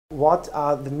What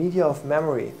are the media of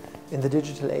memory in the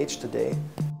digital age today?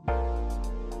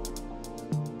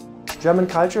 German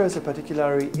culture is a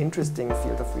particularly interesting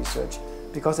field of research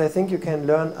because I think you can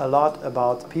learn a lot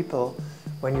about people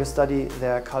when you study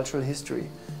their cultural history.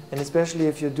 And especially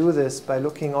if you do this by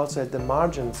looking also at the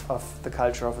margins of the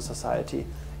culture of a society.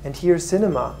 And here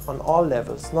cinema on all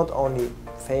levels, not only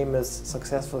famous,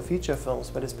 successful feature films,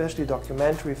 but especially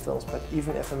documentary films, but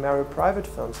even ephemeral private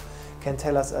films, can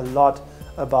tell us a lot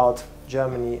about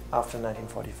Germany after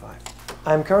 1945.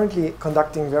 I'm currently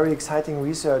conducting very exciting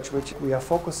research which we are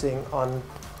focusing on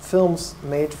films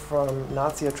made from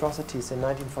Nazi atrocities in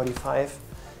 1945,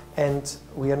 and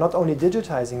we are not only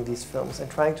digitizing these films and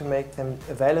trying to make them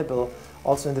available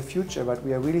also in the future, but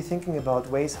we are really thinking about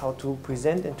ways how to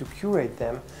present and to curate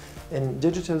them in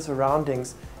digital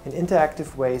surroundings in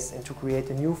interactive ways and to create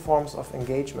new forms of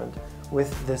engagement with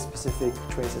the specific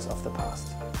traces of the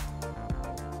past.